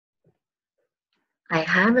I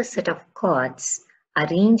have a set of cards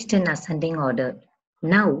arranged in ascending order.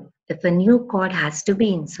 Now, if a new card has to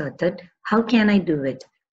be inserted, how can I do it?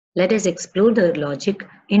 Let us explore the logic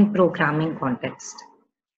in programming context.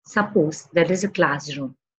 Suppose there is a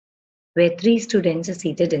classroom where three students are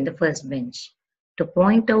seated in the first bench. To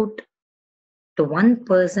point out to one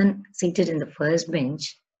person seated in the first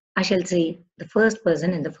bench, I shall say the first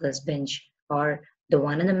person in the first bench, or the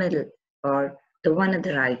one in the middle, or the one at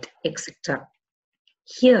the right, etc.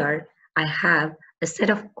 Here I have a set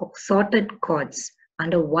of sorted cards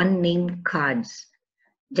under one name cards.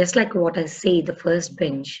 Just like what I say, the first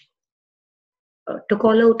bench. To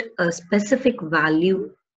call out a specific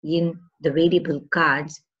value in the variable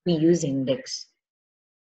cards, we use index.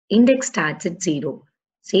 Index starts at 0.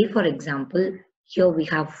 Say for example, here we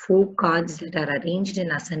have 4 cards that are arranged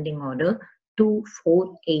in ascending order: 2,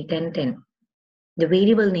 4, 8 and 10. The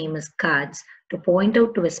variable name is cards. To point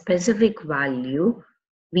out to a specific value,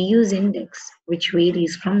 we use index, which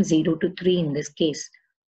varies from 0 to 3 in this case.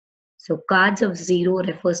 So cards of 0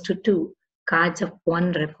 refers to 2, cards of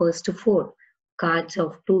 1 refers to 4, cards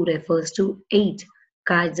of 2 refers to 8,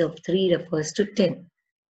 cards of 3 refers to 10.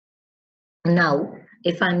 Now,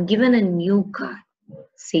 if I'm given a new card,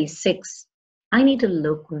 say 6, I need to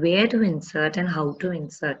look where to insert and how to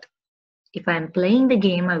insert. If I'm playing the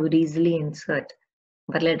game, I would easily insert.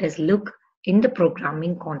 But let us look in the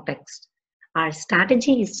programming context. Our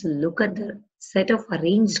strategy is to look at the set of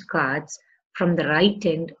arranged cards from the right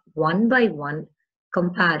end one by one,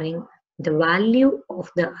 comparing the value of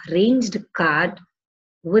the arranged card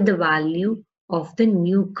with the value of the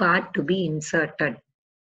new card to be inserted.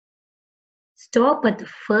 Stop at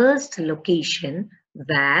the first location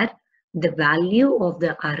where the value of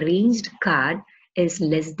the arranged card is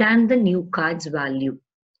less than the new card's value.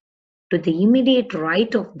 To the immediate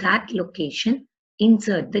right of that location,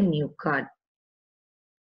 insert the new card.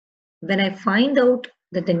 When I find out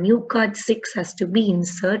that the new card 6 has to be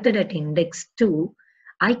inserted at index 2,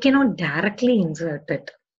 I cannot directly insert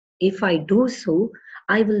it. If I do so,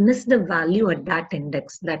 I will miss the value at that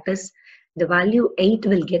index. That is, the value 8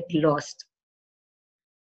 will get lost.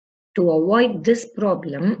 To avoid this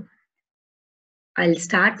problem, I'll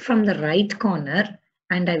start from the right corner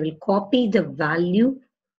and I will copy the value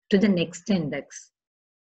to the next index.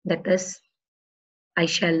 That is, I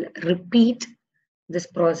shall repeat this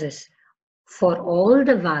process for all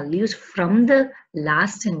the values from the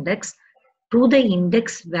last index to the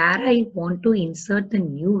index where I want to insert the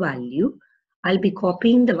new value. I'll be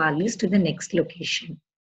copying the values to the next location.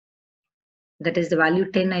 That is, the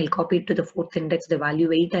value 10, I'll copy it to the fourth index. The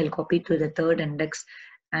value 8, I'll copy it to the third index.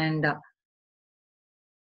 And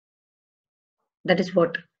that is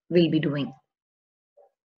what we'll be doing.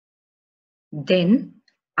 Then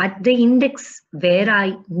at the index where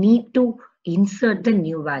I need to insert the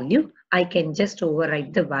new value, I can just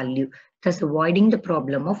overwrite the value, thus avoiding the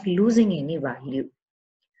problem of losing any value.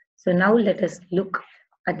 So now let us look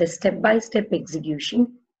at the step-by-step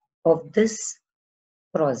execution of this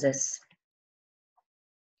process.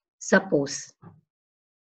 Suppose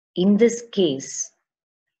in this case,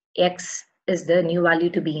 x is the new value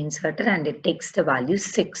to be inserted and it takes the value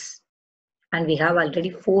 6. And we have already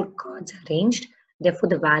 4 cards arranged. Therefore,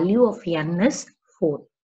 the value of n is 4.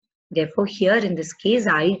 Therefore, here in this case,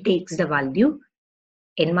 I takes the value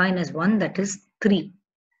n minus 1, that is 3.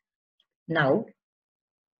 Now,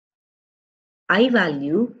 I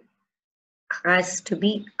value has to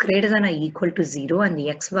be greater than or equal to 0 and the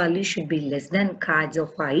x value should be less than cards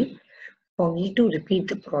of I for me to repeat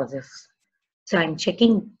the process. So I'm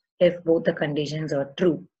checking if both the conditions are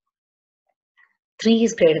true. 3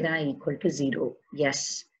 is greater than or equal to 0.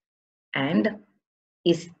 Yes. And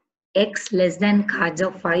is x less than cards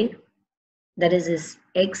of 5? That is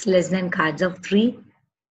x less than cards of 3?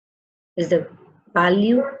 Is the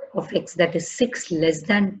value of x, that is 6, less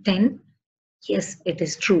than 10? Yes, it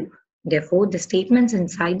is true. Therefore, the statements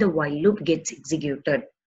inside the while loop gets executed.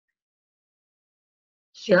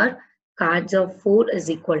 Here, cards of 4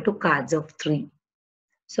 is equal to cards of 3.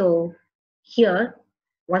 So here,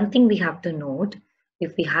 one thing we have to note,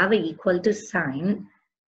 if we have an equal to sign,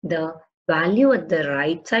 the value at the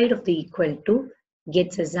right side of the equal to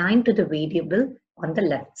gets assigned to the variable on the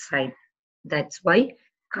left side. That's why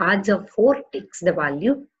cards of 4 takes the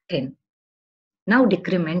value 10. Now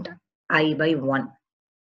decrement I by 1.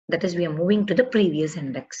 That is, we are moving to the previous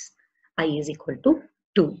index. I is equal to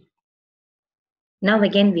 2. Now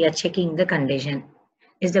again we are checking the condition.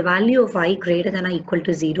 Is the value of I greater than or equal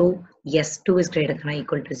to 0? Yes, 2 is greater than or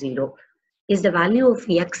equal to 0. Is the value of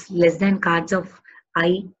x less than cards of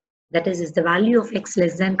I? That is the value of x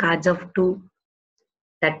less than cards of 2?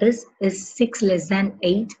 That is 6 less than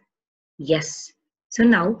 8? Yes. So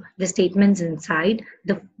now the statements inside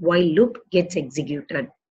the while loop gets executed.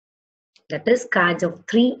 That is cards of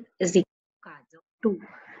 3 is equal to cards of 2.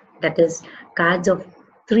 That is cards of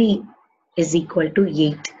 3 is equal to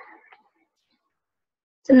 8.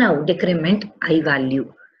 So now decrement I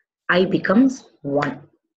value. I becomes 1.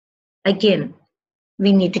 Again,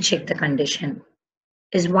 we need to check the condition.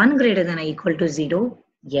 Is 1 greater than or equal to 0?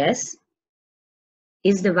 Yes.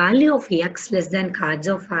 Is the value of x less than cards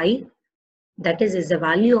of I? That is the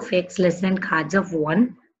value of x less than cards of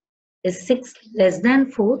 1? Is 6 less than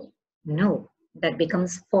 4? No, that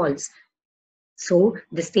becomes false. So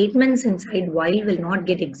the statements inside while will not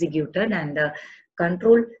get executed and the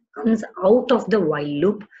control comes out of the while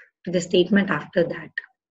loop to the statement after that.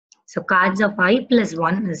 So cards of I plus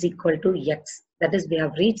 1 is equal to x. That is, we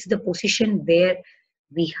have reached the position where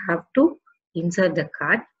we have to insert the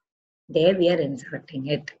card. There we are inserting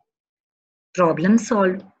it. Problem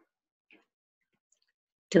solved.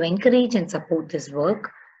 To encourage and support this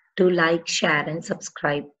work, do like, share and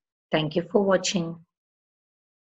subscribe. Thank you for watching.